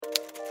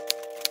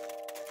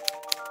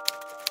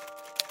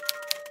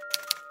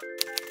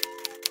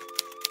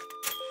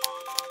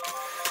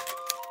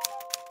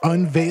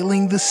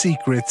unveiling the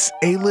secrets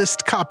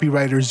A-list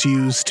copywriters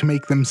use to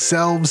make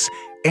themselves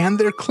and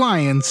their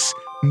clients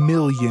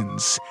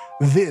millions.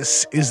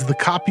 This is the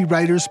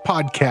Copywriters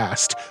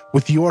Podcast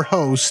with your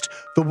host,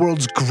 the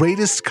world's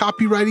greatest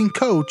copywriting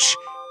coach,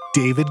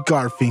 David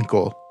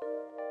Garfinkel.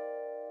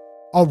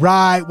 All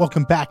right,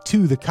 welcome back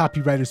to the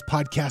Copywriters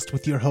Podcast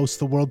with your host,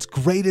 the world's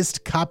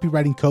greatest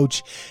copywriting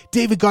coach,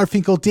 David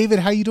Garfinkel. David,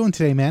 how you doing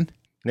today, man?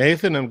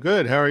 Nathan, I'm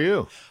good. How are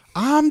you?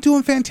 I'm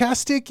doing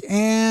fantastic,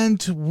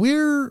 and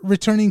we're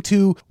returning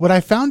to what I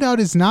found out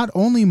is not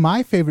only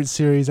my favorite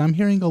series. I'm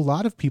hearing a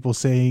lot of people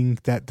saying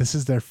that this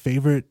is their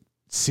favorite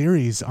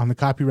series on the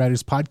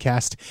Copywriters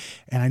Podcast,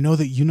 and I know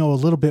that you know a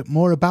little bit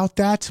more about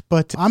that,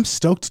 but I'm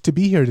stoked to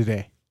be here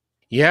today.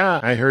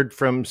 Yeah, I heard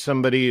from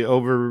somebody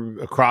over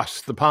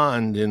across the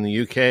pond in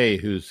the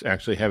UK who's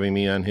actually having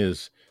me on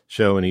his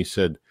show, and he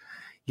said,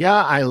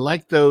 yeah, I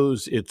like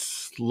those.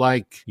 It's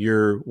like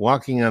you're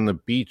walking on the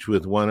beach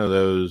with one of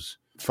those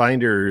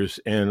finders,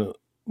 and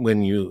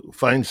when you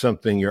find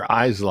something, your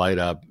eyes light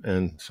up.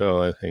 And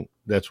so I think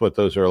that's what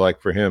those are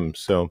like for him.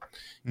 So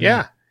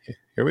yeah,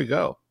 here we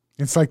go.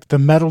 It's like the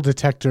metal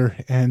detector,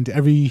 and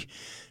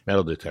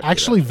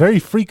actually very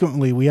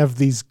frequently we have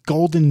these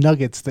golden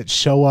nuggets that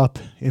show up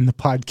in the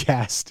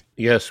podcast.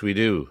 Yes, we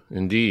do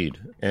indeed.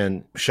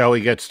 And shall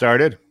we get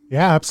started?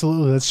 Yeah,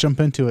 absolutely. Let's jump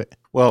into it.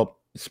 Well,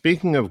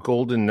 speaking of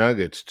golden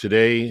nuggets,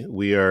 today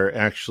we are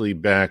actually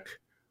back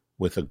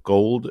with a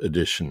gold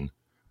edition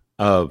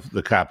of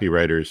the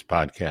Copywriters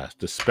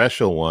Podcast, a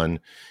special one,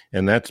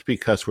 and that's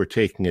because we're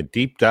taking a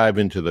deep dive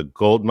into the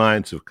gold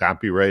mines of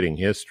copywriting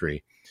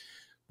history.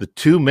 The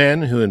two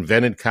men who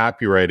invented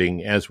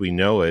copywriting as we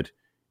know it,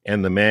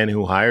 and the man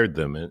who hired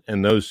them.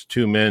 And those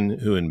two men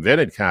who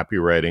invented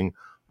copywriting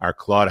are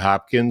Claude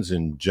Hopkins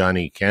and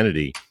Johnny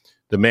Kennedy.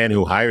 The man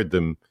who hired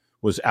them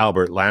was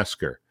Albert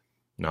Lasker.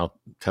 And I'll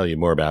tell you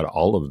more about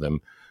all of them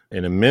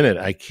in a minute.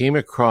 I came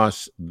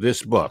across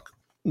this book,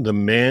 The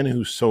Man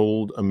Who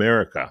Sold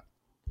America,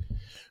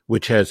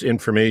 which has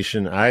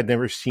information I'd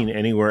never seen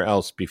anywhere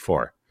else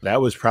before.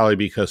 That was probably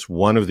because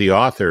one of the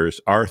authors,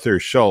 Arthur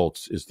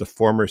Schultz, is the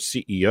former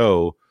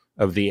CEO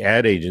of the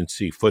ad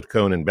agency Foote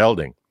Cone &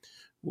 Belding.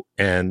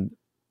 And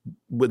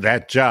with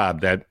that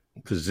job, that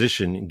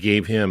position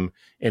gave him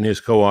and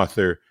his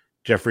co-author,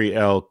 Jeffrey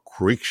L.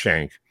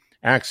 Cruikshank,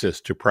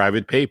 access to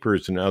private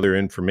papers and other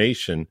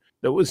information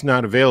that was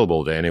not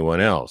available to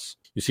anyone else.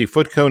 You see,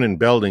 Foote Cone &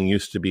 Belding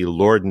used to be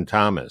Lord &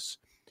 Thomas,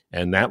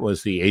 and that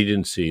was the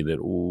agency that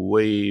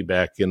way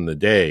back in the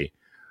day,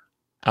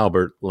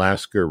 Albert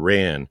Lasker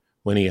ran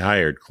when he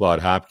hired Claude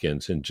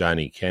Hopkins and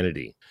Johnny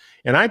Kennedy.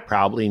 And I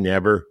probably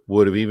never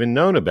would have even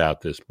known about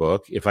this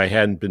book if I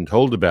hadn't been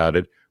told about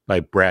it by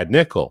Brad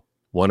Nickel,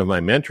 one of my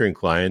mentoring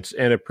clients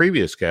and a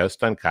previous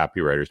guest on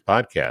Copywriters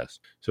Podcast.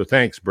 So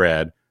thanks,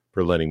 Brad,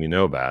 for letting me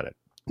know about it.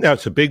 Now,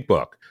 it's a big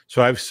book,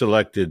 so I've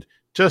selected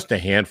just a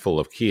handful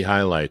of key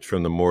highlights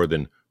from the more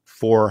than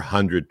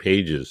 400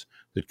 pages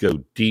that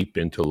go deep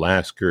into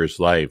Lasker's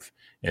life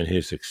and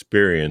his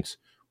experience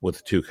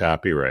with two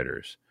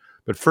copywriters.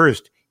 But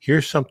first,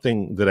 here's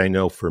something that I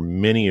know for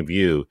many of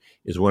you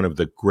is one of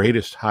the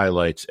greatest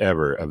highlights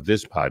ever of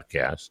this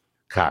podcast.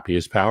 Copy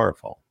is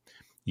powerful.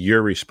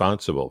 You're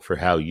responsible for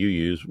how you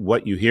use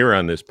what you hear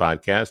on this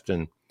podcast,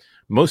 and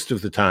most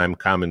of the time,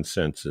 common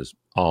sense is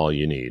all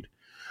you need.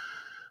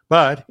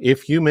 But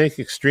if you make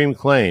extreme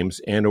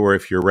claims and or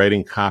if you're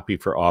writing copy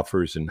for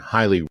offers in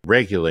highly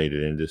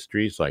regulated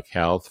industries like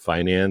health,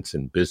 finance,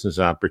 and business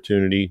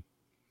opportunity,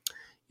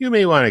 you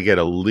may want to get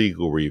a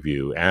legal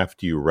review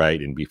after you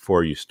write and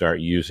before you start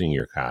using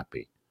your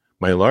copy.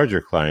 My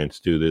larger clients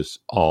do this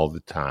all the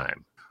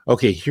time.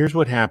 Okay, here's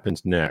what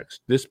happens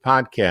next. This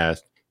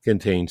podcast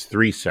contains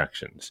 3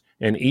 sections,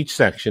 and each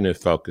section is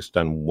focused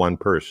on one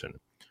person.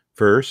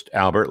 First,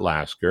 Albert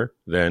Lasker,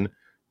 then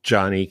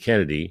Johnny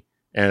Kennedy,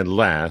 and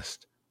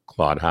last,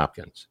 Claude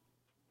Hopkins.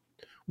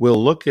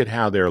 We'll look at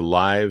how their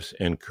lives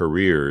and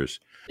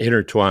careers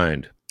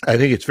intertwined. I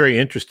think it's very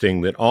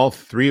interesting that all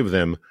 3 of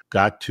them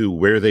got to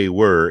where they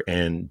were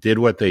and did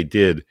what they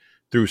did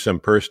through some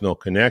personal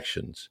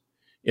connections.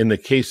 In the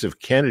case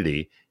of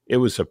Kennedy, it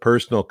was a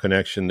personal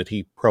connection that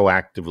he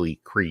proactively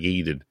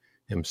created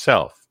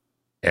himself.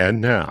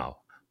 And now,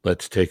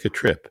 let's take a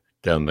trip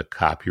down the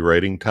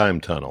copywriting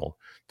time tunnel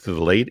to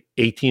the late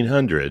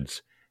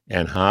 1800s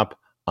and hop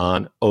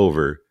on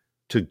over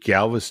to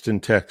Galveston,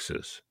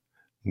 Texas.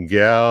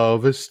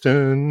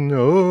 Galveston,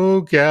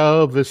 oh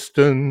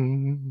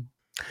Galveston.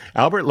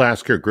 Albert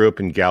Lasker grew up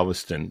in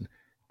Galveston,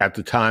 at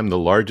the time the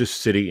largest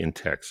city in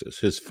Texas.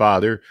 His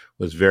father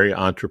was very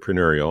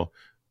entrepreneurial,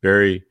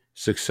 very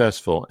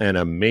successful, and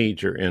a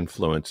major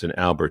influence in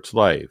Albert's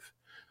life.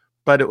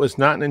 But it was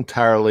not an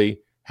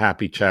entirely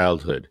happy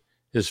childhood.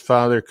 His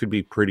father could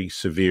be pretty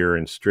severe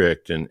and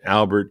strict, and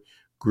Albert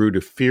grew to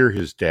fear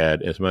his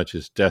dad as much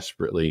as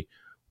desperately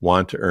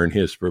want to earn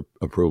his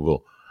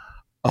approval.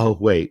 Oh,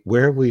 wait,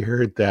 where have we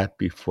heard that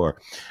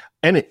before?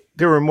 And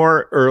there were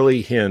more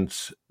early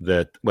hints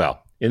that,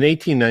 well, in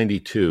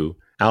 1892,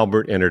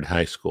 Albert entered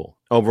high school.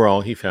 Overall,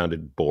 he found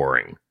it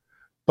boring.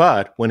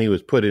 But when he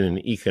was put in an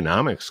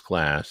economics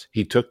class,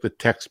 he took the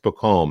textbook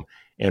home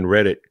and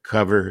read it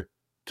cover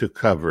to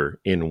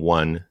cover in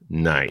one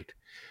night.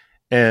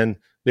 And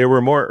there were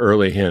more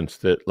early hints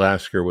that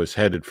Lasker was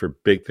headed for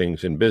big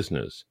things in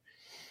business.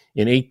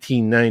 In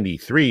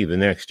 1893, the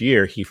next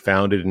year, he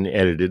founded and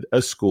edited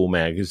a school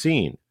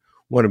magazine.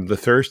 One of the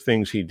first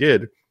things he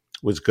did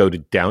was go to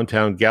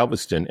downtown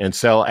Galveston and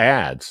sell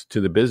ads to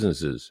the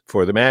businesses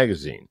for the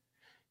magazine.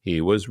 He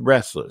was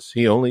restless.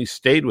 He only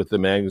stayed with the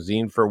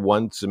magazine for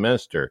one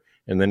semester,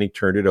 and then he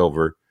turned it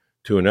over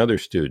to another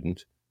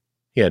student.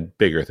 He had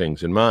bigger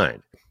things in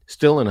mind.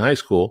 Still in high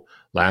school,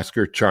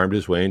 Lasker charmed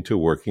his way into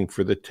working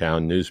for the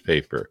town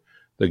newspaper,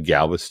 the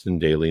Galveston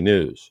Daily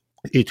News.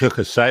 He took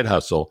a side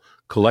hustle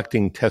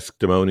collecting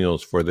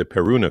testimonials for the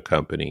Peruna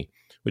Company,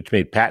 which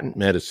made patent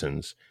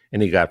medicines,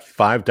 and he got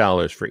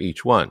 $5 for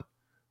each one.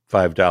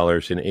 $5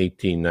 in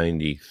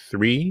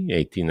 1893,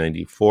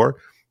 1894,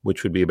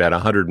 which would be about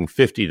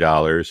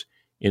 $150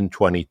 in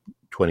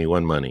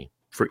 2021 money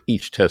for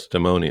each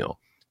testimonial.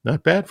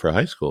 Not bad for a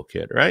high school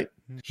kid, right?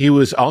 He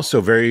was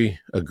also very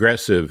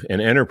aggressive and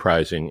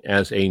enterprising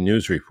as a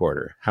news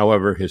reporter.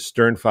 However, his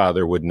stern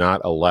father would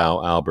not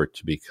allow Albert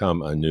to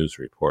become a news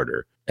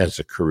reporter as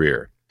a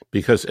career,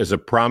 because as a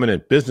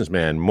prominent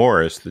businessman,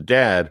 Morris, the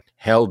dad,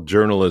 held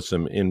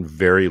journalism in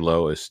very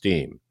low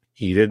esteem.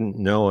 He didn't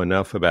know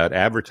enough about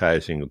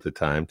advertising at the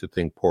time to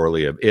think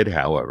poorly of it,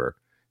 however,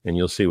 and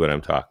you'll see what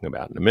I'm talking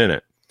about in a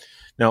minute.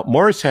 Now,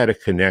 Morris had a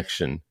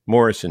connection,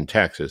 Morris in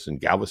Texas, in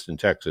Galveston,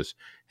 Texas,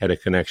 had a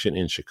connection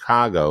in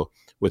Chicago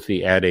with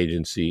the ad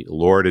agency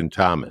Lord &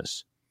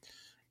 Thomas.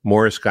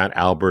 Morris got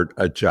Albert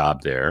a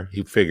job there.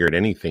 He figured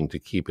anything to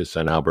keep his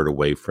son Albert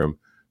away from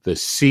the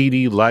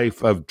seedy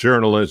life of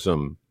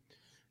journalism.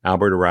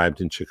 Albert arrived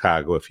in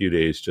Chicago a few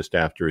days just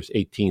after his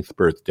 18th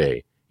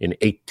birthday in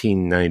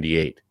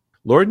 1898.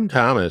 Lord &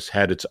 Thomas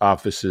had its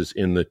offices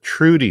in the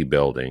Trudy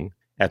Building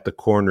at the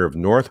corner of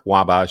North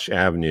Wabash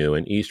Avenue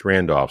and East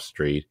Randolph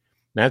Street.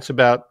 That's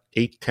about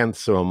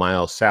 0.8 of a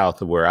mile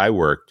south of where I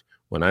worked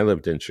when I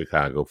lived in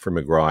Chicago for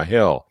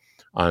McGraw-Hill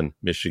on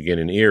Michigan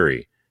and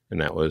Erie, and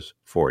that was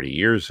 40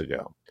 years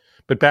ago.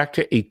 But back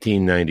to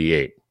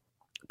 1898.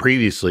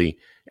 Previously,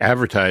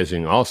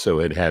 advertising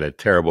also had had a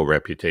terrible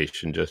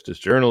reputation, just as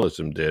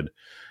journalism did,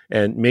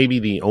 and maybe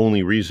the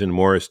only reason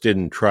Morris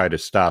didn't try to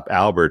stop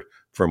Albert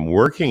from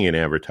working in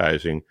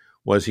advertising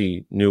was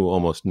he knew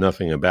almost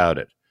nothing about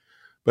it.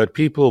 But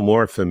people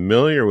more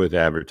familiar with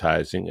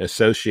advertising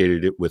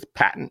associated it with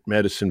patent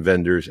medicine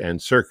vendors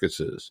and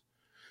circuses.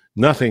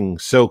 Nothing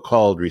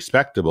so-called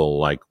respectable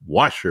like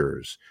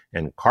washers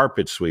and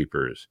carpet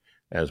sweepers,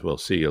 as we'll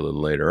see a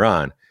little later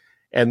on.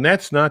 And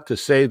that's not to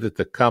say that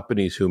the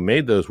companies who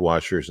made those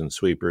washers and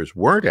sweepers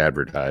weren't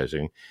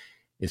advertising.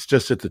 It's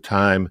just at the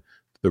time,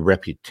 the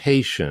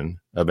reputation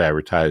of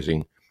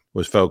advertising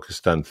was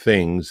focused on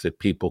things that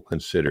people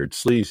considered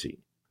sleazy.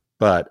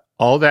 But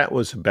all that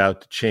was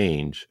about to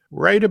change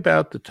right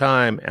about the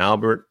time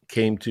Albert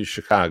came to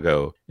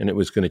Chicago, and it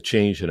was going to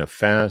change in a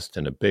fast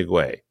and a big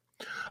way.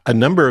 A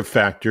number of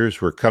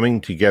factors were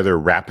coming together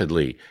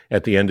rapidly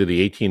at the end of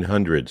the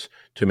 1800s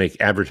to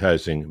make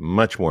advertising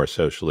much more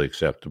socially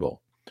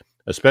acceptable,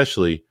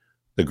 especially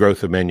the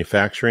growth of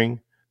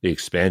manufacturing, the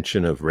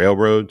expansion of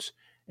railroads,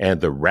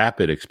 and the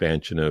rapid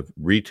expansion of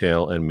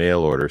retail and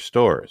mail-order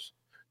stores.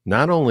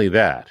 Not only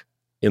that,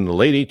 in the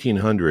late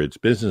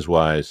 1800s,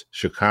 business-wise,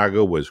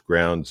 Chicago was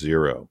ground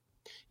zero.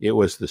 It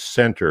was the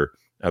center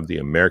of the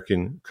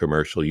American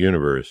commercial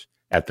universe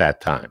at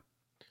that time.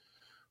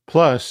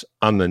 Plus,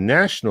 on the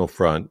national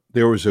front,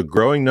 there was a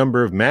growing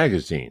number of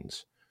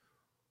magazines.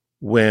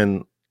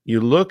 When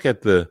you look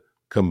at the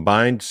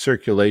combined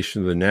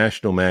circulation of the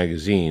national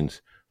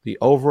magazines, the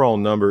overall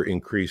number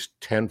increased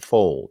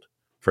tenfold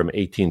from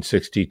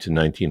 1860 to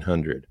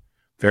 1900.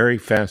 Very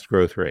fast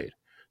growth rate.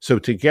 So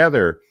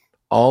together,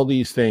 all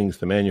these things,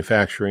 the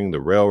manufacturing,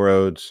 the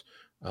railroads,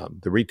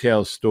 the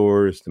retail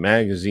stores, the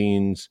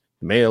magazines,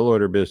 the mail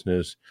order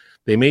business,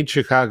 they made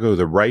Chicago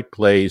the right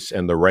place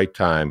and the right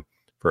time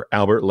for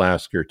Albert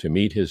Lasker to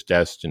meet his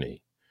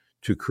destiny,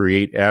 to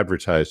create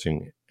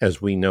advertising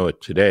as we know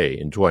it today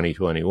in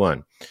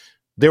 2021.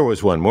 There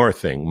was one more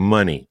thing,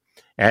 money.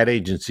 Ad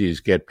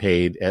agencies get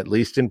paid, at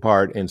least in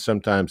part and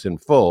sometimes in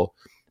full,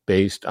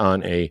 based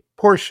on a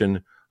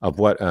portion of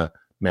what a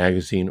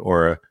magazine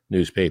or a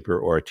newspaper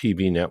or a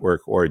TV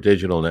network or a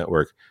digital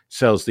network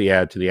sells the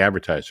ad to the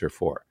advertiser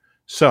for.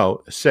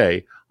 So,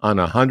 say, on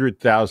a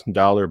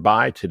 $100,000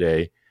 buy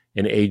today,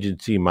 an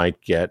agency might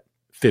get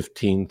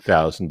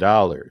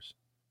 $15,000.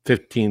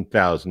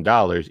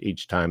 $15,000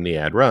 each time the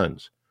ad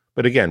runs.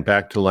 But again,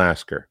 back to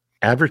Lasker.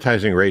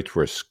 Advertising rates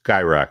were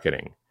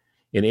skyrocketing.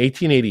 In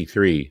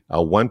 1883,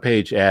 a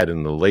one-page ad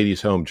in the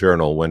Ladies' Home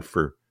Journal went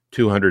for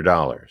 $200.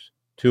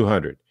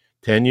 $200.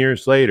 10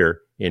 years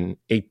later, in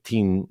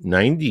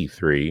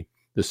 1893,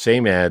 the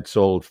same ad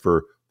sold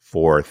for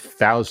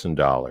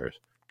 $4,000,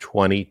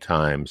 20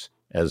 times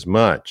as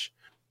much,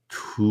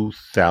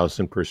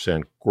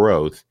 2,000%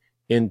 growth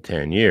in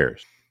 10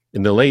 years.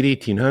 In the late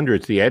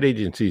 1800s, the ad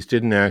agencies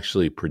didn't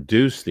actually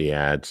produce the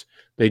ads.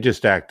 They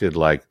just acted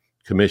like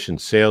commissioned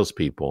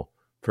salespeople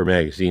for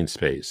magazine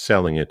space,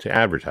 selling it to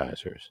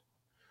advertisers.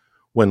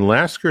 When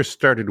Lasker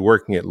started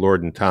working at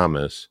Lord &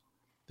 Thomas,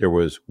 there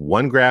was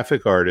one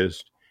graphic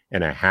artist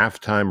and a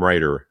half-time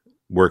writer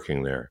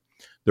working there.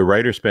 The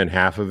writer spent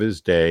half of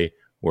his day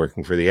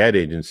working for the ad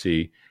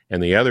agency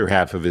and the other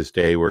half of his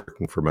day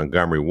working for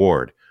Montgomery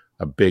Ward,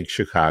 a big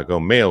Chicago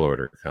mail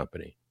order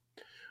company.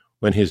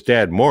 When his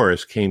dad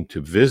Morris came to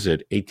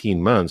visit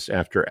 18 months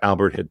after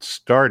Albert had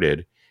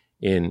started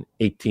in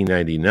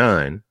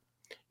 1899,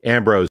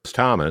 Ambrose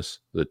Thomas,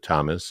 the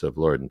Thomas of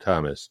Lord &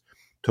 Thomas,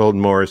 told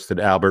Morris that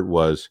Albert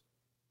was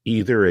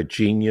either a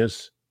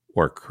genius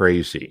or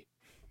crazy.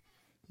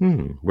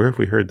 Where have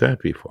we heard that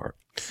before?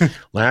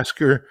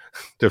 Lasker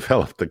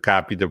developed the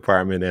copy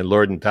department at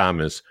Lord &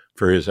 Thomas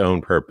for his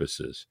own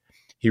purposes.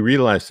 He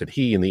realized that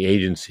he and the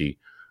agency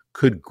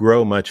could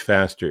grow much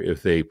faster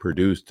if they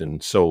produced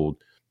and sold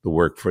the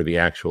work for the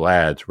actual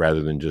ads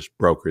rather than just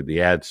brokered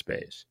the ad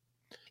space.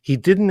 He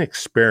did an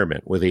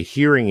experiment with a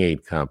hearing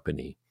aid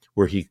company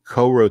where he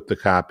co-wrote the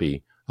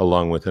copy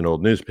along with an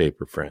old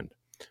newspaper friend.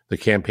 The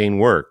campaign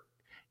worked,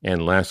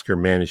 and Lasker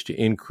managed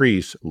to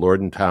increase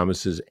Lord &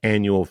 Thomas's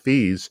annual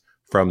fees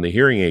from the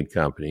hearing aid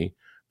company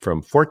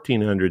from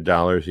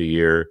 $1,400 a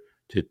year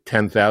to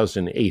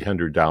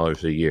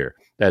 $10,800 a year.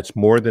 That's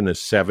more than a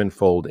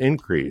seven-fold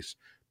increase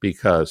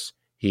because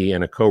he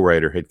and a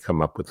co-writer had come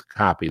up with a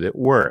copy that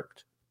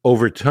worked.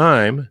 Over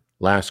time,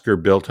 Lasker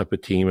built up a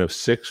team of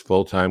 6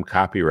 full-time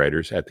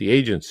copywriters at the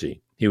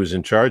agency. He was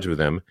in charge of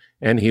them,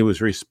 and he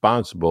was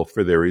responsible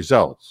for their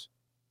results.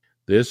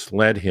 This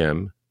led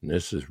him, and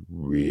this is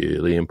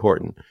really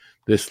important,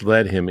 this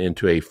led him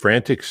into a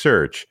frantic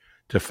search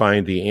to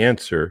find the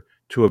answer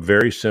to a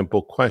very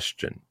simple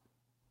question.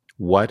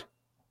 What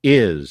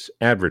is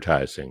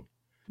advertising?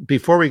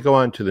 Before we go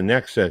on to the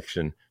next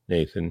section,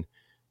 Nathan,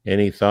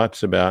 any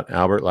thoughts about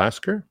Albert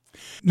Lasker?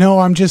 No,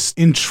 I'm just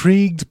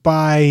intrigued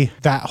by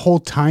that whole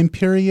time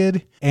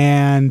period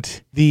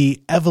and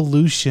the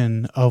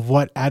evolution of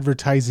what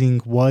advertising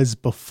was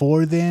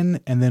before then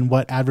and then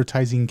what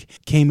advertising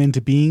came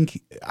into being.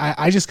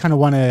 I just kind of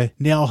want to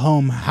nail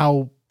home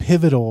how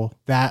pivotal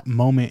that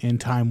moment in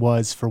time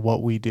was for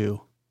what we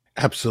do.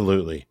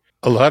 Absolutely.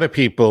 A lot of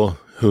people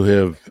who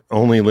have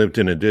only lived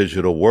in a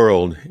digital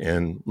world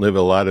and live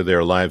a lot of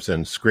their lives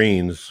on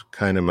screens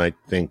kind of might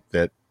think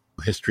that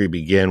history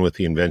began with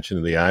the invention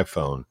of the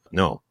iPhone.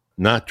 No,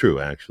 not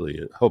true,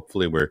 actually.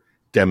 Hopefully we're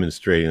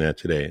demonstrating that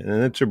today.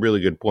 And that's a really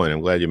good point.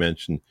 I'm glad you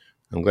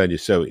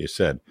said what you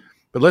said.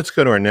 But let's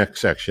go to our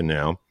next section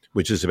now,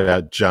 which is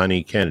about John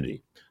E.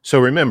 Kennedy. So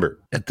remember,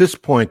 at this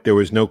point, there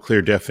was no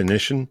clear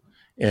definition,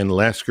 and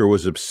Lasker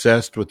was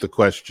obsessed with the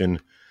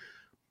question,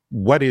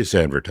 what is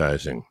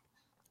advertising?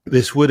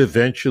 This would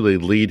eventually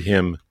lead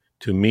him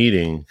to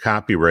meeting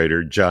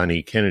copywriter John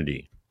E.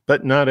 Kennedy,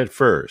 but not at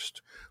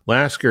first.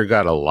 Lasker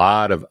got a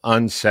lot of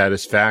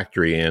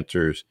unsatisfactory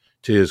answers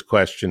to his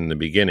question in the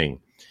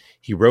beginning.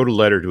 He wrote a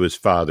letter to his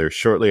father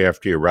shortly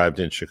after he arrived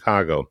in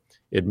Chicago,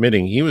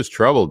 admitting he was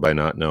troubled by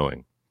not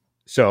knowing.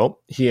 So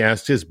he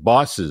asked his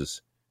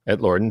bosses at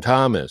Lord &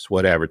 Thomas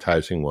what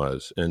advertising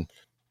was, and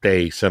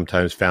they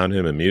sometimes found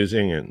him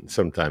amusing and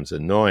sometimes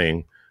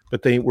annoying,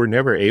 but they were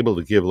never able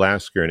to give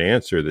Lasker an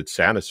answer that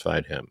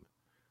satisfied him.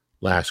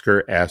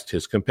 Lasker asked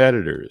his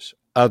competitors,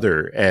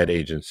 other ad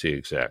agency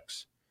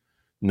execs.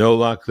 No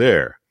luck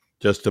there,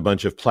 just a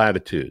bunch of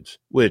platitudes,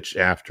 which,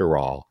 after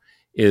all,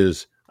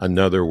 is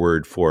another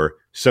word for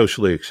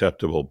socially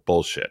acceptable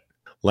bullshit.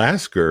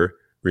 Lasker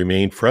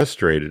remained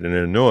frustrated and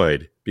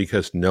annoyed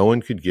because no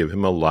one could give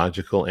him a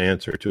logical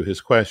answer to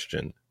his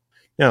question.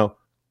 Now,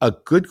 a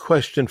good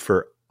question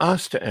for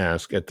us to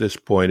ask at this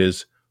point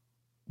is,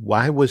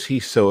 why was he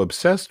so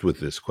obsessed with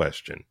this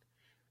question?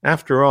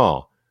 After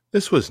all,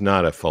 this was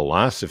not a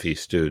philosophy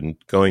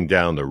student going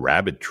down the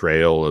rabbit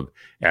trail of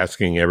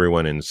asking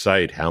everyone in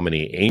sight how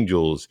many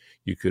angels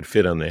you could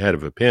fit on the head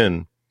of a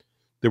pin.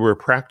 There were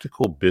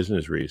practical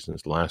business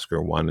reasons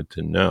Lasker wanted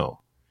to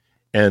know.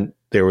 And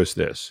there was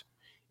this.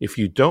 If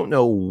you don't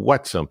know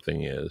what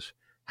something is,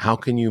 how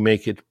can you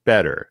make it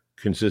better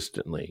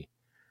consistently?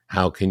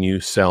 How can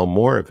you sell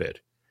more of it?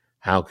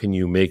 How can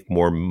you make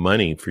more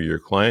money for your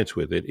clients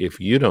with it if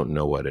you don't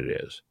know what it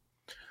is?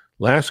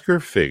 Lasker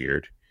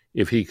figured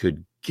if he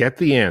could get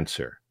the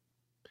answer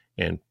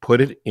and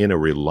put it in a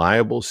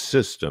reliable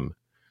system,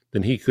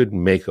 then he could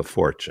make a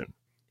fortune.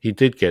 He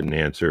did get an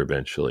answer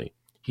eventually.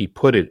 He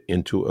put it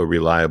into a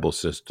reliable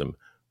system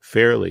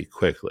fairly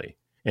quickly,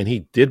 and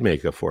he did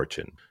make a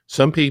fortune.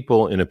 Some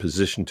people in a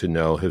position to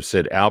know have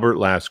said Albert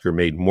Lasker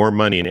made more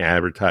money in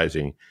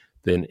advertising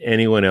than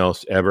anyone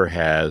else ever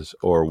has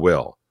or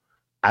will.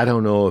 I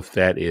don't know if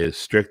that is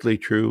strictly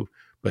true,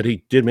 but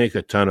he did make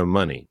a ton of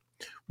money.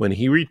 When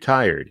he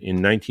retired in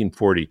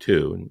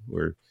 1942, and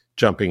we're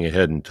jumping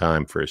ahead in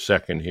time for a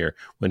second here,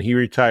 when he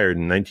retired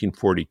in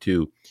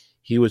 1942,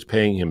 he was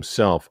paying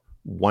himself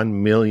 $1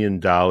 million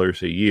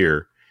a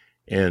year,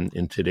 and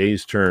in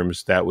today's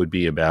terms, that would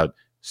be about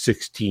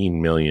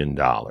 $16 million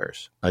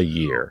a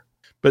year.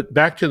 But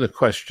back to the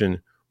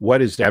question,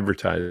 what is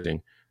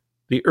advertising?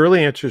 The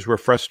early answers were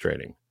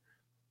frustrating.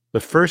 The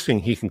first thing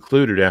he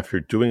concluded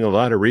after doing a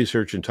lot of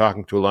research and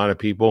talking to a lot of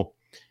people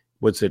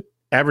was that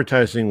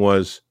advertising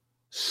was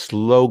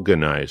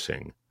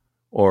sloganizing,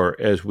 or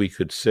as we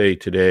could say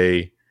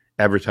today,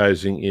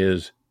 advertising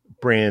is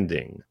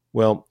branding.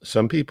 Well,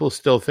 some people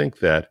still think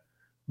that,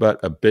 but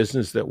a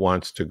business that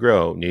wants to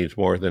grow needs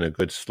more than a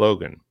good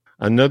slogan.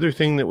 Another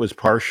thing that was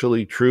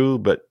partially true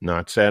but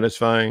not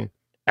satisfying,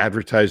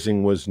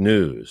 advertising was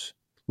news.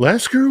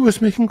 Lasker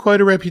was making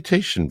quite a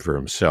reputation for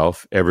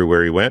himself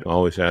everywhere he went,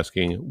 always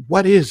asking,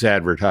 "What is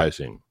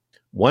advertising?"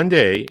 One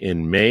day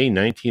in May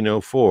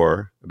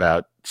 1904,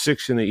 about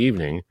 6 in the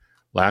evening,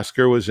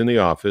 Lasker was in the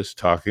office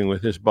talking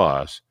with his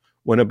boss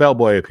when a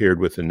bellboy appeared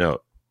with a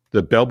note.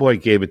 The bellboy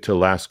gave it to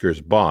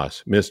Lasker's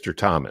boss, Mr.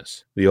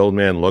 Thomas. The old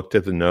man looked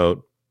at the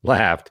note,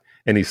 laughed,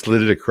 and he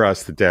slid it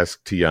across the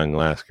desk to young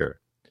Lasker.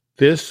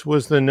 This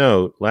was the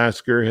note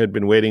Lasker had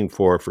been waiting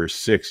for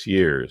 6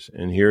 years,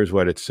 and here's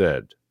what it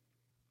said.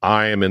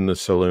 "I am in the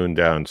saloon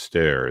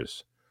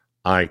downstairs.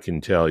 I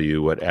can tell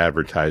you what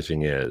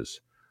advertising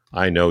is.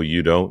 I know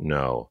you don't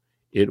know.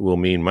 It will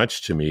mean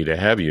much to me to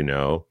have you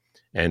know,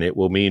 and it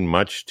will mean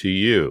much to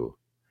you.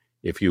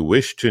 If you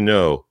wish to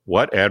know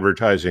what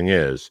advertising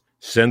is,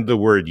 send the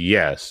word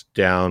yes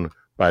down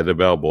by the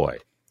bellboy.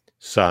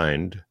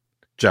 Signed,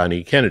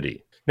 Johnny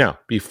Kennedy." Now,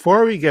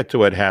 before we get to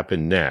what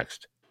happened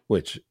next,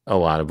 which a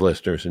lot of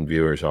listeners and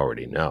viewers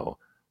already know,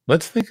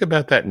 let's think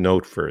about that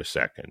note for a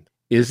second.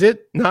 Is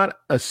it not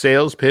a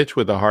sales pitch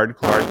with a hard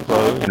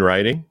close in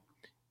writing?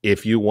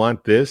 If you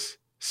want this,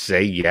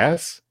 say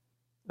yes?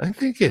 I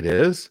think it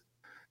is.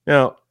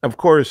 Now, of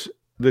course,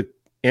 the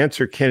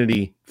answer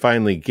Kennedy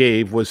finally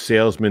gave was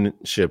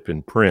salesmanship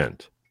in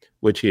print,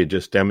 which he had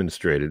just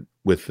demonstrated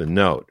with the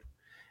note.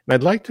 And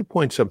I'd like to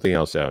point something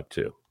else out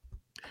too.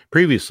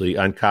 Previously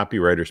on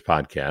Copywriters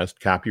Podcast,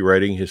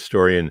 copywriting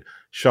historian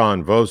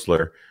Sean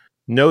Vosler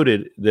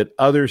noted that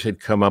others had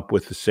come up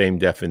with the same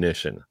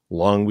definition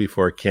long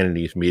before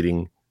Kennedy's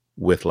meeting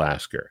with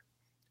Lasker.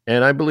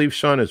 And I believe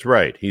Sean is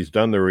right. He's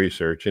done the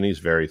research and he's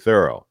very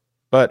thorough.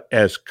 But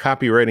as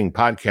copywriting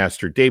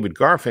podcaster David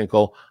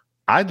Garfinkel,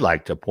 I'd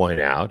like to point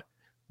out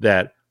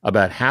that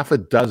about half a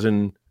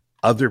dozen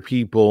other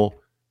people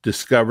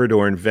discovered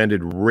or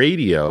invented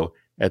radio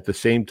at the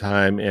same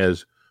time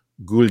as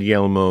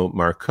Guglielmo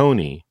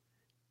Marconi.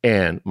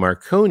 And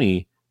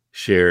Marconi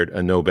shared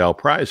a Nobel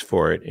Prize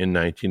for it in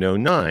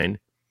 1909.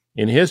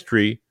 In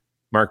history,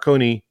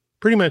 Marconi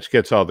pretty much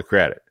gets all the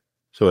credit.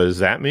 So what does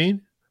that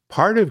mean?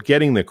 Part of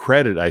getting the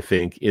credit, I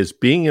think, is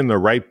being in the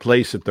right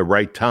place at the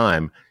right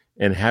time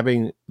and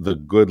having the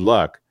good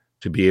luck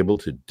to be able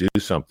to do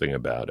something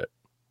about it.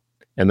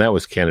 And that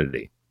was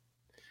Kennedy.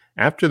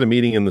 After the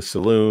meeting in the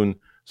saloon,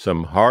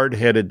 some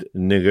hard-headed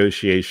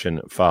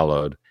negotiation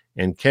followed,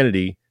 and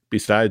Kennedy,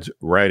 besides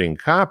writing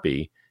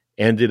copy,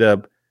 ended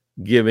up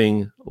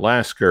giving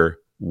Lasker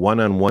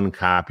one-on-one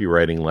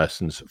copywriting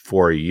lessons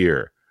for a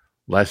year,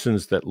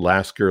 lessons that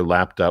Lasker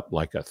lapped up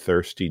like a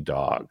thirsty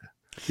dog.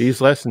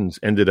 These lessons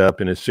ended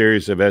up in a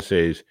series of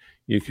essays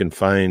you can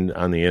find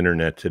on the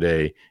internet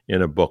today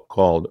in a book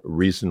called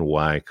Reason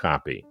Why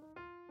Copy.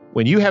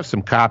 When you have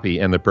some copy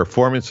and the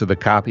performance of the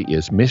copy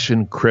is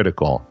mission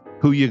critical,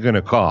 who you going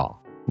to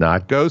call?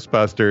 Not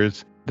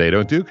Ghostbusters. They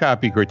don't do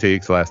copy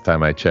critiques last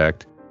time I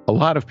checked. A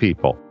lot of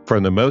people,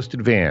 from the most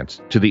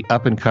advanced to the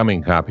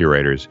up-and-coming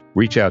copywriters,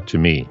 reach out to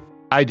me.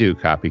 I do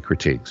copy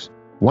critiques.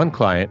 One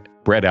client,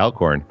 Brett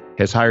Alcorn,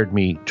 has hired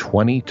me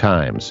 20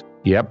 times.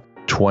 Yep,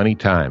 20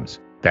 times.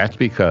 That's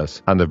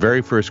because on the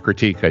very first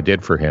critique I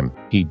did for him,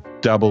 he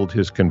doubled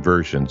his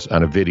conversions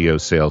on a video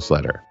sales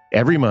letter.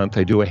 Every month,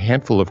 I do a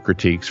handful of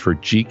critiques for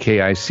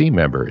GKIC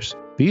members.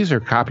 These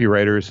are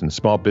copywriters and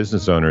small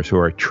business owners who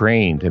are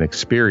trained and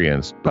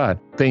experienced, but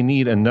they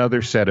need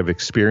another set of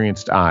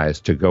experienced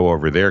eyes to go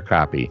over their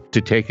copy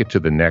to take it to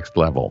the next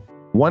level.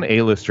 One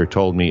A-lister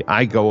told me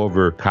I go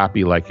over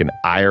copy like an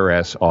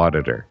IRS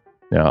auditor.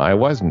 Now, I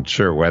wasn't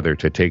sure whether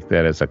to take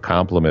that as a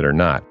compliment or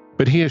not,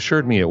 but he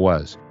assured me it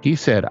was. He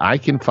said I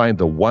can find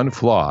the one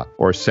flaw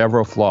or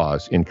several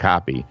flaws in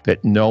copy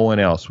that no one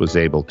else was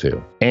able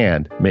to,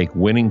 and make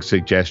winning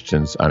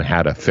suggestions on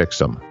how to fix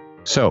them.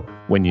 So,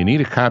 when you need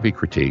a copy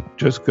critique,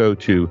 just go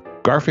to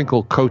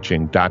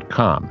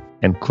garfinkelcoaching.com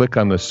and click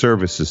on the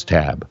Services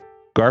tab.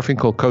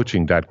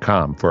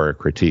 garfinkelcoaching.com for a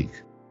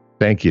critique.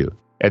 Thank you.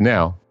 And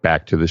now,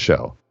 back to the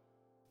show.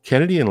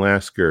 Kennedy and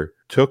Lasker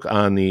took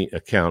on the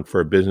account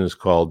for a business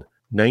called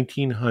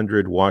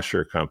 1900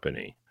 Washer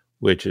Company,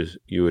 which, as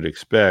you would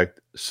expect,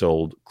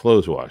 sold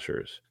clothes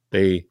washers.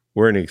 They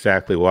weren't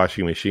exactly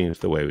washing machines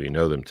the way we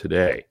know them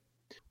today.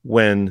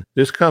 When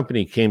this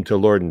company came to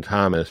Lord &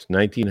 Thomas,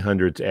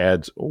 1900's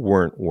ads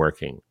weren't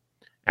working.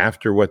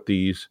 After what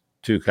these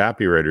two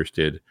copywriters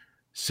did,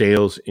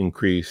 sales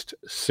increased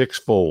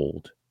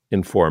sixfold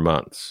in 4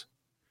 months.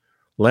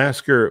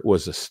 Lasker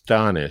was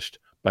astonished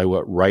by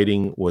what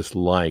writing was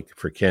like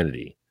for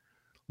Kennedy.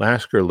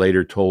 Lasker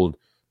later told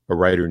a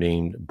writer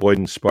named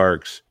Boyden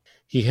Sparks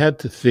he had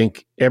to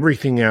think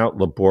everything out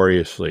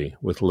laboriously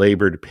with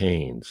labored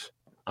pains.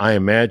 I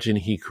imagine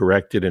he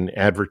corrected an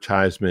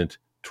advertisement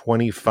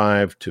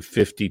 25 to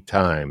 50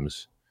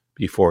 times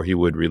before he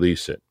would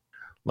release it.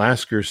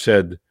 Lasker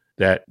said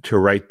that to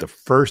write the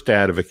first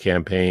ad of a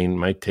campaign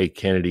might take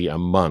Kennedy a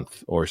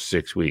month or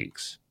 6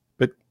 weeks.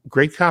 But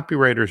great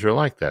copywriters are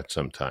like that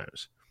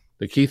sometimes.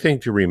 The key thing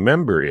to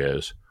remember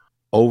is,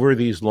 over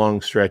these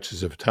long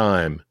stretches of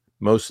time,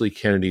 mostly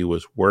Kennedy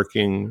was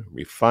working,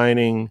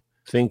 refining,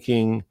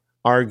 thinking,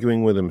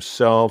 arguing with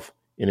himself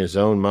in his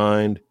own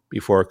mind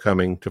before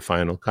coming to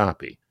final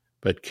copy.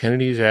 But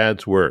Kennedy's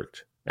ads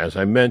worked. As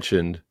I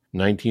mentioned,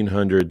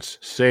 1900's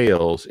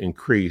sales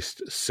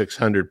increased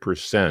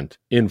 600%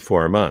 in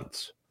 4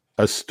 months.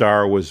 A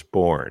star was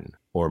born,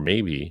 or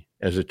maybe,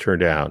 as it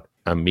turned out,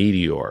 a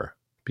meteor,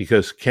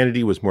 because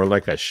Kennedy was more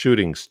like a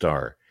shooting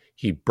star.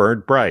 He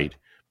burned bright,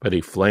 but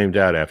he flamed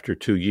out after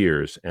 2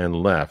 years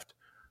and left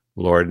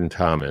Lord and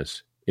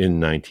Thomas in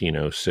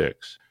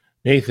 1906.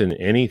 Nathan,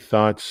 any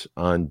thoughts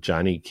on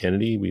Johnny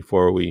Kennedy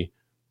before we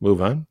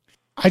move on?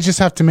 I just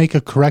have to make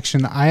a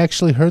correction. I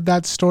actually heard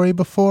that story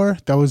before.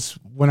 That was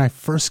when I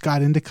first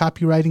got into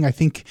copywriting. I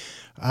think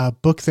a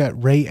book that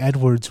Ray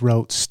Edwards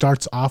wrote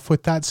starts off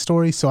with that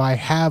story. So I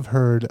have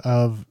heard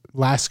of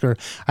Lasker.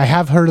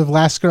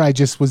 I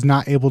just was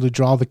not able to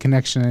draw the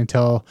connection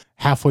until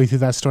halfway through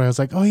that story. I was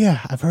like, oh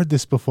yeah, I've heard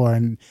this before.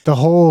 And the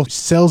whole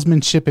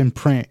salesmanship in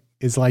print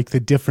is like the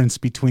difference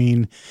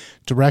between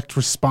direct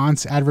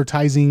response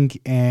advertising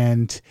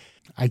and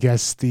I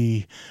guess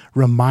the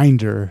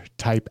reminder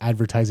type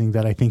advertising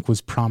that I think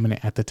was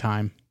prominent at the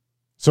time.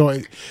 So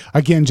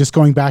again, just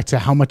going back to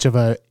how much of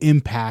an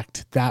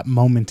impact that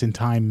moment in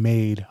time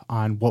made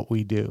on what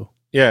we do.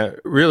 Yeah,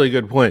 really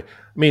good point.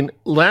 I mean,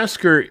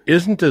 Lasker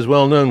isn't as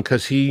well known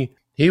because he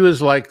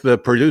was like the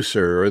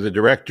producer or the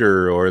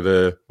director or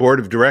the board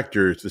of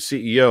directors, the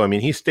CEO. I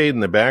mean, he stayed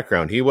in the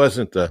background. He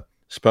wasn't the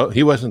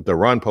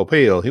Ron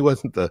Popeil. He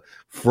wasn't the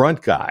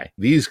front guy.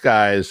 These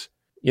guys,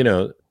 he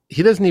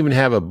doesn't even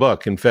have a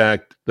book. In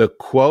fact, the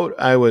quote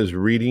I was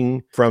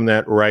reading from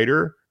that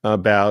writer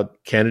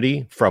about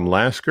Kennedy from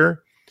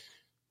Lasker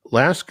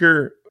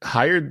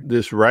hired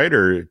this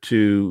writer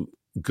to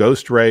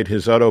ghostwrite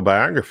his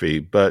autobiography,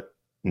 but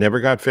never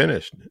got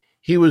finished.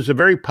 He was a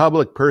very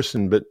public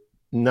person, but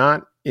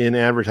not in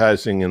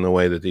advertising in the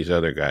way that these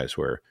other guys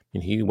were.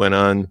 And he went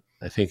on,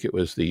 I think it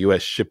was the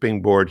U.S.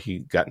 Shipping Board. He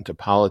got into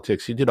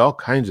politics. He did all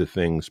kinds of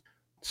things,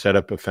 set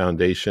up a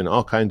foundation,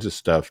 all kinds of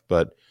stuff,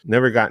 but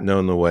never got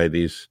known the way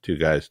these two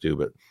guys do.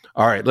 But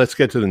all right, let's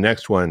get to the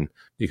next one,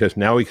 because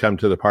now we come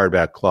to the part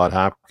about Claude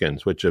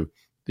Hopkins, which of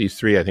these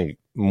three, I think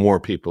more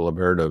people have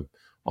heard of.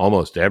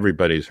 Almost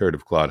everybody's heard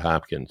of Claude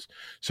Hopkins.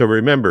 So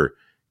remember,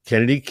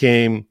 Kennedy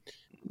came,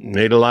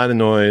 made a lot of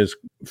noise,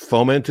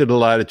 fomented a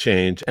lot of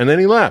change, and then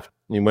he left.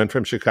 He went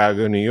from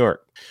Chicago to New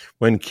York.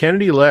 When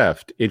Kennedy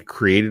left, it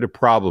created a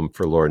problem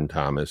for Lord and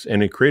Thomas,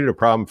 and it created a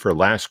problem for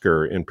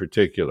Lasker in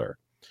particular.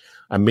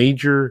 A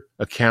major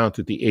account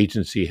that the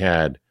agency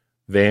had,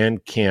 Van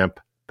Camp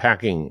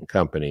Packing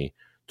Company,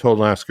 told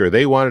Lasker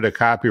they wanted a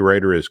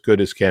copywriter as good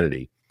as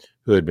Kennedy,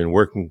 who had been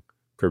working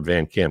for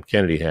Van Camp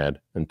Kennedy had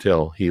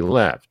until he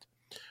left.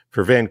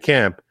 For Van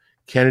Camp,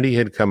 Kennedy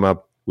had come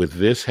up with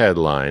this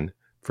headline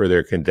for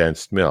their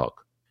condensed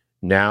milk: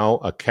 "Now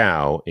a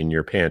cow in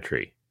your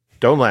pantry."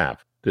 Don't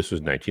laugh. This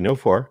was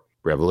 1904,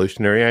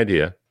 revolutionary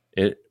idea.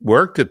 It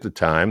worked at the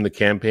time. The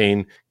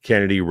campaign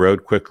Kennedy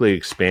wrote quickly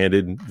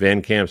expanded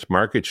Van Camp's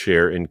market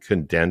share in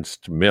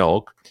condensed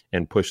milk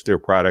and pushed their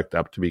product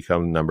up to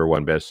become the number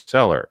one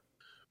bestseller.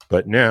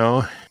 But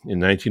now, in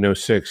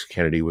 1906,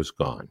 Kennedy was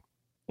gone.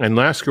 And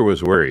Lasker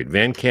was worried.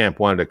 Van Camp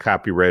wanted a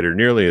copywriter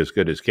nearly as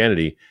good as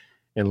Kennedy,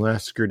 and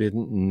Lasker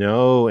didn't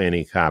know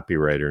any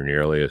copywriter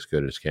nearly as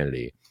good as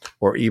Kennedy,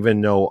 or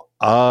even know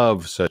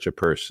of such a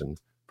person,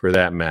 for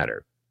that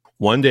matter.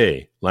 One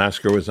day,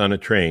 Lasker was on a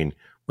train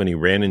when he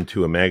ran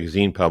into a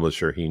magazine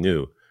publisher he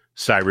knew,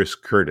 Cyrus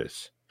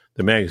Curtis.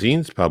 The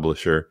magazine's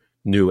publisher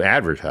knew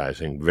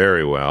advertising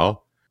very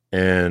well,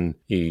 and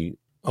he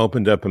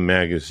opened up a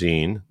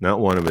magazine, not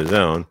one of his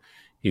own.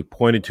 He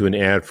pointed to an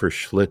ad for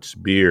Schlitz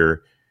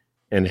beer,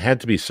 and it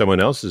had to be someone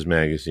else's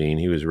magazine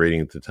he was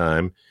reading at the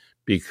time,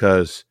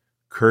 because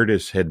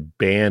Curtis had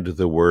banned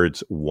the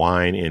words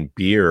wine and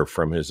beer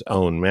from his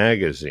own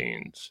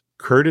magazines.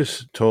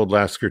 Curtis told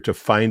Lasker to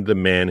find the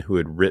man who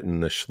had written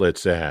the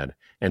Schlitz ad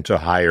and to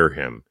hire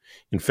him.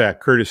 In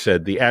fact, Curtis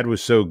said the ad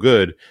was so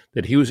good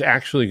that he was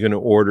actually going to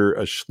order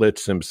a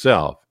Schlitz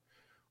himself,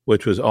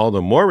 which was all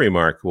the more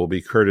remarkable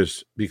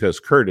because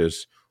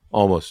Curtis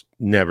almost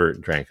never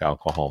drank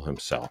alcohol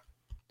himself.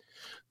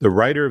 The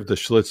writer of the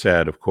Schlitz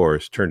ad, of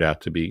course, turned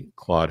out to be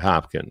Claude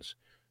Hopkins.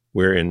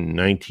 We're in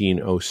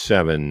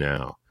 1907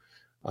 now.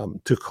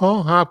 To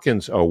call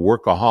Hopkins a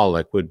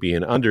workaholic would be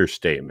an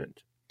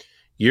understatement.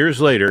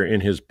 Years later,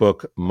 in his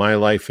book, My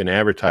Life in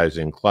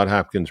Advertising, Claude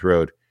Hopkins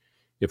wrote,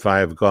 "If I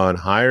have gone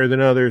higher than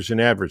others in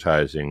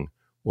advertising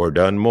or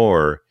done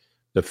more,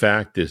 the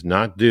fact is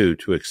not due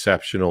to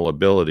exceptional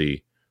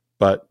ability,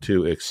 but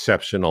to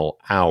exceptional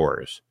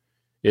hours.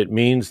 It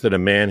means that a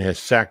man has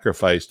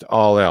sacrificed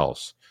all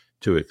else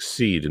to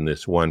exceed in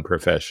this one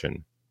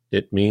profession."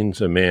 It means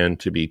a man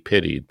to be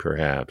pitied,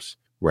 perhaps,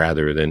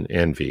 rather than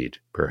envied,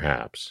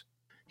 perhaps.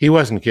 He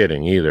wasn't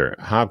kidding either.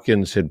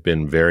 Hopkins had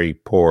been very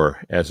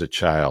poor as a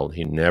child.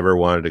 He never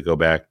wanted to go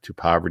back to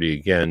poverty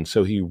again,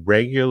 so he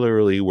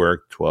regularly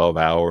worked 12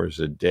 hours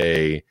a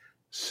day,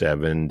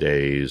 7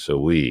 days a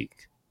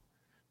week.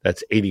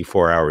 That's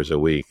 84 hours a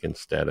week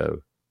instead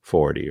of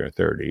 40 or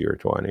 30 or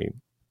 20.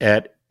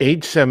 At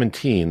age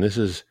 17, this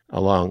is a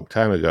long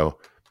time ago,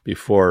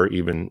 before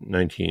even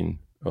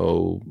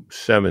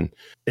 1907,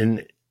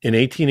 in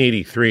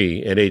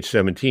 1883, at age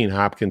 17,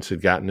 Hopkins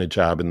had gotten a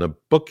job in the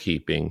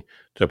bookkeeping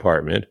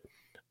department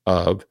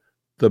of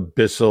the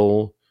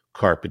Bissell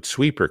Carpet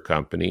Sweeper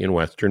Company in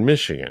Western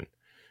Michigan.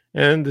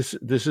 And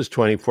this is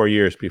 24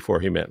 years before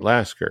he met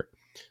Lasker.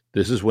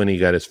 This is when he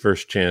got his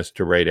first chance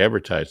to write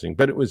advertising,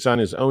 but it was on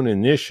his own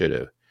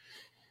initiative.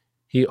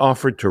 He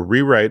offered to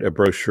rewrite a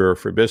brochure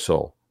for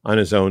Bissell on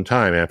his own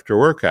time after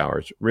work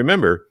hours.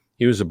 Remember,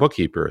 he was a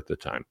bookkeeper at the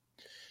time.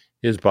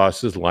 His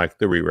bosses liked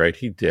the rewrite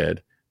he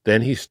did.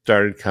 Then he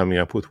started coming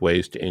up with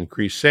ways to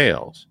increase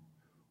sales.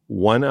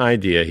 One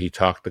idea he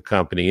talked the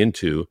company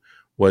into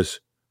was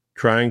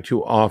trying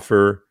to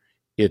offer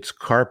its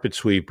carpet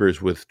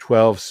sweepers with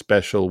 12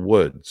 special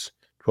woods,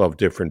 12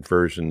 different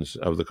versions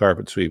of the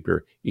carpet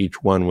sweeper,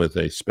 each one with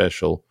a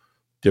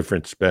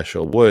different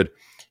special wood.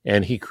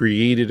 And he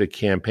created a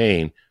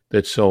campaign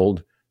that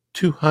sold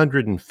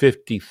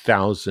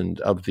 250,000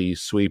 of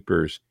these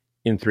sweepers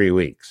in 3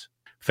 weeks.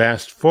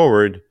 Fast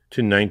forward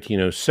to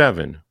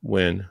 1907,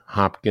 when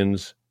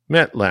Hopkins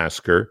met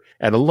Lasker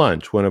at a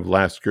lunch one of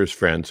Lasker's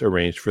friends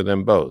arranged for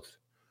them both.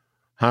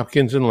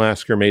 Hopkins and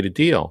Lasker made a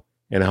deal,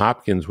 and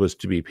Hopkins was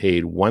to be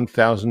paid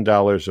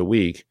 $1,000 a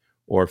week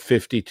or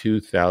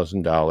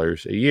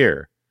 $52,000 a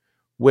year,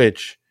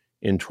 which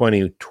in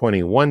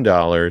 2021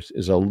 dollars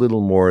is a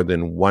little more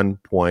than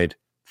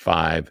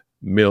 $1.5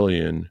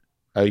 million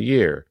a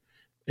year,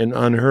 an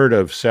unheard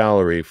of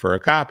salary for a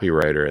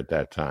copywriter at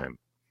that time.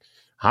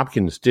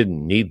 Hopkins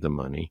didn't need the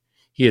money.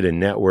 He had a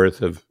net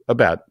worth of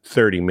about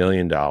 $30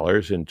 million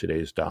in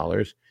today's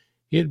dollars.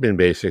 He had been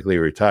basically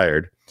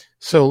retired.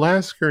 So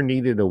Lasker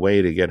needed a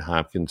way to get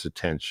Hopkins'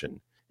 attention,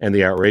 and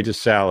the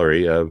outrageous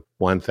salary of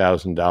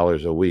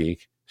 $1,000 a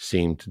week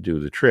seemed to do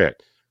the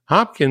trick.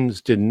 Hopkins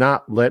did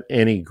not let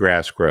any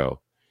grass grow.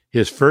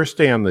 His first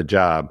day on the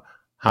job,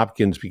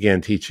 Hopkins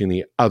began teaching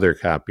the other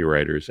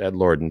copywriters at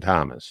Lord &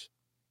 Thomas.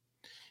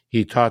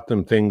 He taught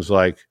them things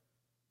like,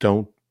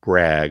 don't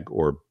brag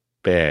or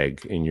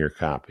beg in your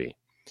copy.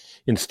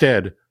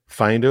 Instead,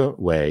 find a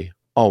way,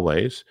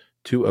 always,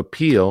 to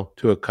appeal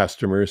to a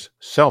customer's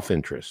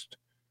self-interest.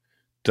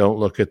 Don't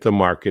look at the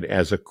market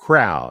as a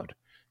crowd.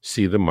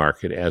 See the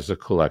market as a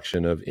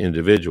collection of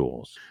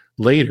individuals.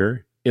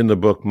 Later, in the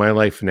book My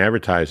Life in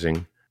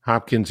Advertising,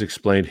 Hopkins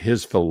explained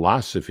his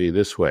philosophy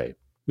this way.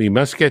 We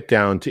must get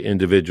down to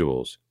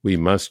individuals. We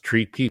must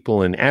treat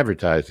people in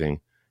advertising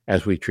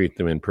as we treat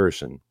them in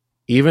person.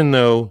 Even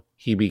though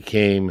he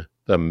became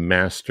the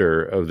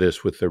master of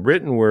this with the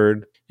written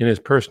word, in his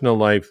personal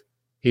life,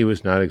 he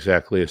was not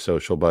exactly a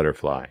social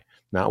butterfly,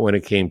 not when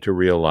it came to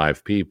real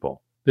live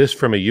people. This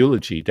from a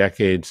eulogy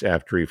decades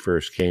after he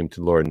first came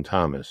to Lord &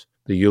 Thomas.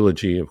 The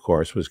eulogy, of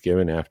course, was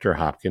given after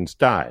Hopkins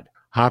died.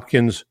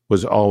 Hopkins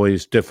was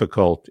always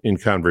difficult in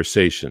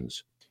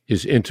conversations.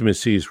 His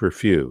intimacies were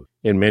few.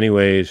 In many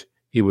ways,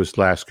 he was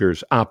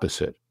Lasker's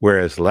opposite.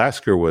 Whereas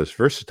Lasker was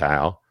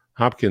versatile,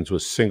 Hopkins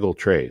was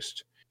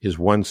single-traced. His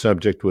one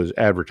subject was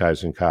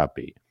advertising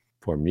copy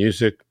for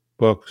music,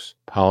 books,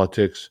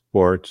 politics,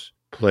 sports,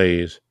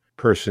 plays,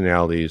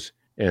 personalities,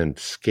 and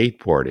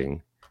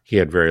skateboarding. He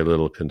had very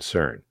little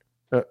concern.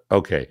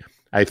 Okay,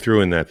 I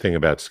threw in that thing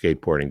about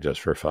skateboarding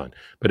just for fun,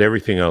 but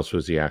everything else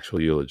was the actual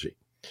eulogy.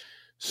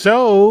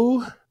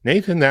 So,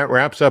 Nathan, that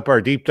wraps up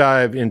our deep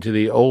dive into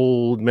the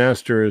old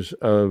masters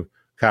of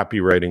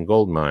copywriting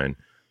goldmine.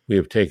 We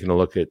have taken a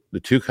look at the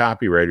two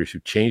copywriters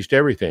who changed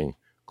everything,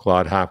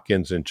 Claude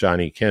Hopkins and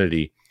Johnny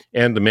Kennedy,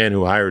 and the man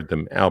who hired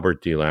them,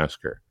 Albert D.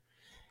 Lasker.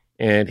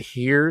 And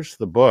here's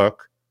the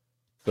book,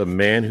 The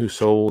Man Who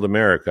Sold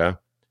America,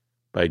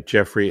 by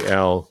Jeffrey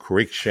L.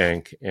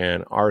 Cruikshank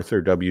and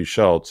Arthur W.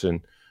 Schultz,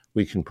 and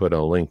we can put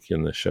a link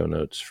in the show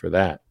notes for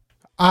that.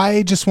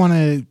 I just want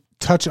to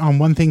touch on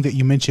one thing that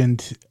you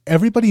mentioned.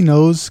 Everybody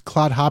knows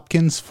Claude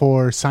Hopkins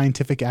for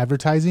scientific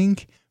advertising,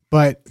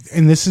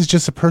 and this is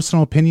just a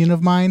personal opinion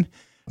of mine,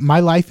 My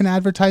Life in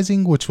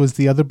Advertising, which was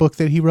the other book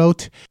that he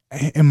wrote,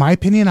 in my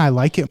opinion, I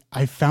like it.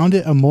 I found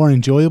it a more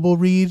enjoyable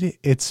read.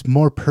 It's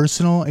more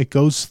personal. It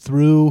goes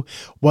through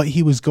what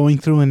he was going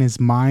through in his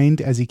mind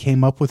as he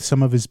came up with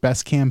some of his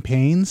best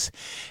campaigns.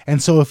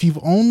 And so if you've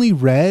only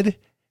read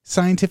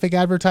scientific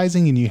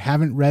advertising and you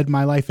haven't read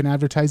My Life in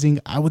Advertising,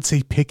 I would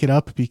say pick it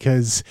up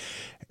because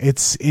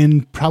It's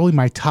in probably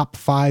my top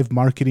 5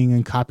 marketing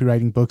and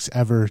copywriting books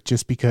ever,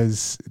 just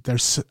because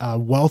there's a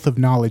wealth of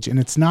knowledge, and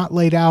it's not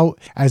laid out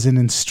as an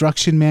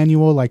instruction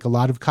manual like a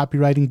lot of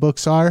copywriting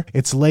books are.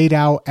 It's laid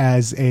out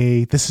as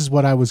this is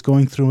what I was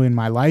going through in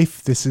my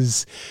life. This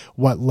is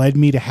what led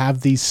me to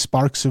have these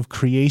sparks of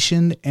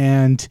creation.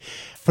 And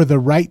for the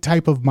right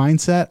type of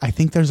mindset, I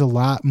think there's a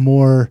lot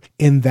more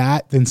in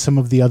that than some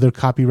of the other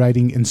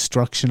copywriting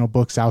instructional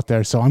books out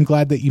there. So I'm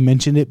glad that you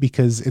mentioned it,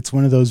 because it's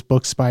one of those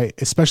books,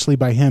 especially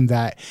by him,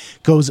 that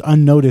goes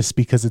unnoticed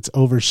because it's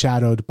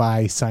overshadowed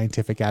by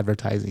scientific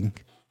advertising.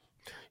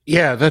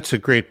 Yeah, that's a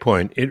great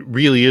point. It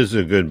really is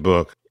a good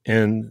book.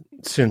 And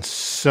since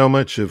so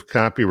much of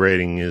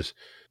copywriting is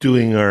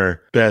doing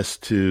our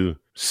best to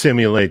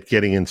simulate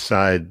getting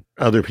inside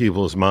other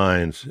people's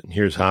minds, and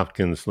here's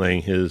Hopkins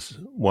laying his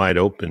wide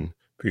open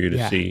for you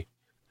to see.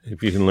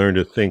 If you can learn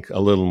to think a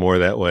little more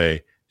that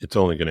way, it's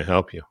only going to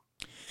help you.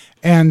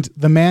 And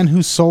The Man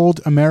Who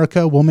Sold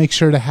America, we'll make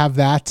sure to have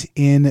that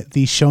in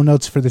the show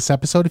notes for this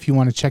episode. If you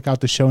want to check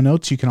out the show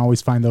notes, you can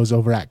always find those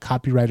over at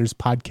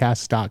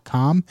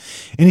copywriterspodcast.com.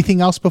 Anything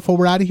else before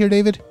we're out of here,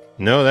 David?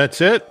 No, that's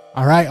it.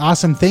 All right,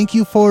 awesome. Thank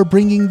you for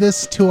bringing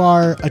this to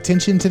our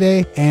attention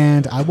today,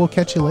 and I will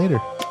catch you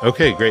later.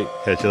 Okay, great.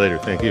 Catch you later.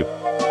 Thank you.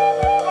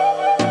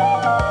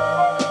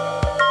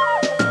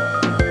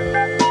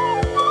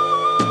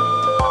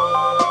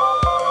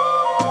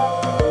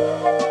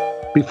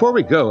 Before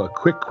we go, a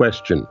quick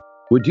question.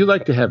 Would you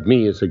like to have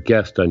me as a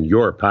guest on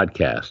your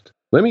podcast?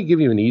 Let me give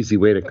you an easy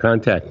way to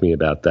contact me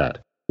about that.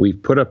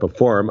 We've put up a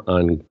form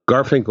on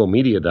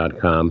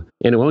garfinkelmedia.com,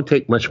 and it won't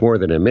take much more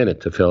than a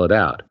minute to fill it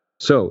out.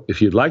 So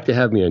if you'd like to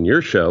have me on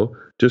your show,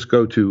 just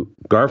go to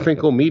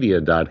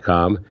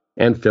garfinkelmedia.com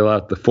and fill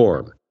out the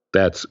form.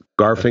 That's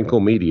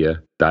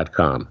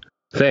garfinkelmedia.com.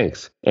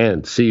 Thanks,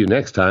 and see you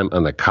next time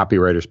on the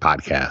Copywriters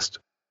Podcast.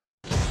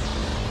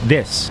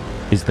 This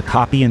is the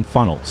Copy and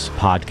Funnels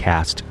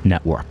Podcast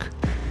Network.